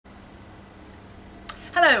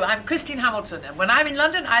Hello, I'm Christine Hamilton, and when I'm in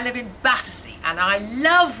London I live in Battersea, and I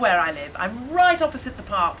love where I live. I'm right opposite the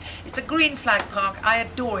park. It's a green flag park. I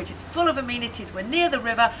adore it. It's full of amenities. We're near the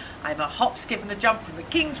river. I'm a hop, skip and a jump from the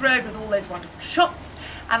King's Road with all those wonderful shops,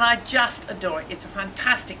 and I just adore it. It's a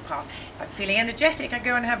fantastic park. If I'm feeling energetic, I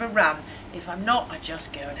go and have a run. If I'm not, I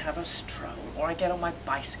just go and have a stroll, or I get on my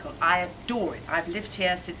bicycle. I adore it. I've lived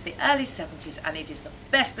here since the early 70s, and it is the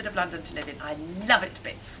best bit of London to live in. I love it to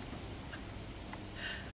bits.